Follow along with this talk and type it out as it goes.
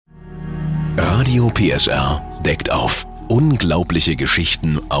Radio PSR deckt auf. Unglaubliche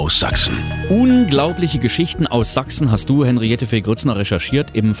Geschichten aus Sachsen. Unglaubliche Geschichten aus Sachsen hast du, Henriette Fee-Grützner,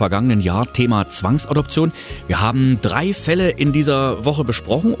 recherchiert im vergangenen Jahr. Thema Zwangsadoption. Wir haben 3 Fälle in dieser Woche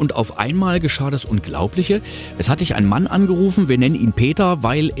besprochen und auf einmal geschah das Unglaubliche. Es hat dich ein Mann angerufen, wir nennen ihn Peter,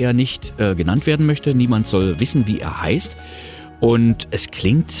 weil er nicht genannt werden möchte. Niemand soll wissen, wie er heißt. Und es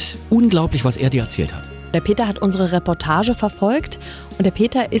klingt unglaublich, was er dir erzählt hat. Der Peter hat unsere Reportage verfolgt und der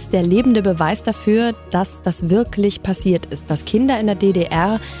Peter ist der lebende Beweis dafür, dass das wirklich passiert ist. Dass Kinder in der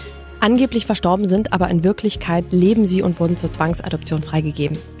DDR angeblich verstorben sind, aber in Wirklichkeit leben sie und wurden zur Zwangsadoption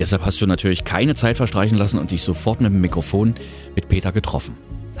freigegeben. Deshalb hast du natürlich keine Zeit verstreichen lassen und dich sofort mit dem Mikrofon mit Peter getroffen.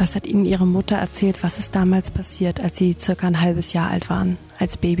 Was hat Ihnen Ihre Mutter erzählt? Was ist damals passiert, als Sie circa ein halbes Jahr alt waren,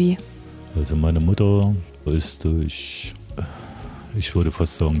 als Baby? Also meine Mutter ist durch, ich würde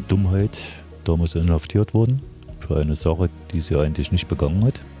fast sagen, Dummheit damals inhaftiert worden für eine Sache, die sie eigentlich nicht begangen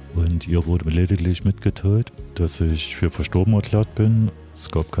hat. Und ihr wurde lediglich mitgeteilt, dass ich für verstorben erklärt bin.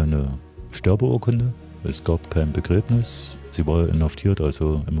 Es gab keine Sterbeurkunde, es gab kein Begräbnis. Sie war inhaftiert,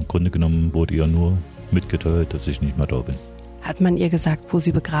 also im Grunde genommen wurde ihr nur mitgeteilt, dass ich nicht mehr da bin. Hat man ihr gesagt, wo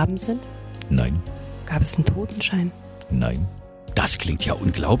Sie begraben sind? Nein. Gab es einen Totenschein? Nein. Das klingt ja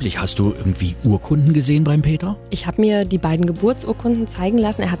unglaublich. Hast du irgendwie Urkunden gesehen beim Peter? Ich habe mir die beiden Geburtsurkunden zeigen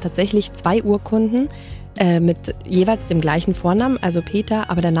lassen. Er hat tatsächlich 2 Urkunden mit jeweils dem gleichen Vornamen, also Peter,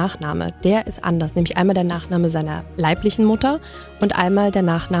 aber der Nachname, der ist anders. Nämlich einmal der Nachname seiner leiblichen Mutter und einmal der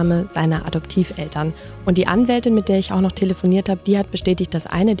Nachname seiner Adoptiveltern. Und die Anwältin, mit der ich auch noch telefoniert habe, die hat bestätigt, dass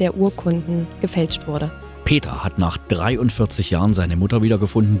eine der Urkunden gefälscht wurde. Peter hat nach 43 Jahren seine Mutter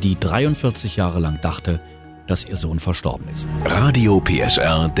wiedergefunden, die 43 Jahre lang dachte, dass ihr Sohn verstorben ist. Radio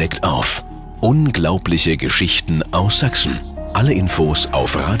PSR deckt auf. Unglaubliche Geschichten aus Sachsen. Alle Infos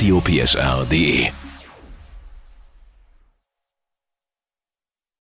auf radiopsr.de.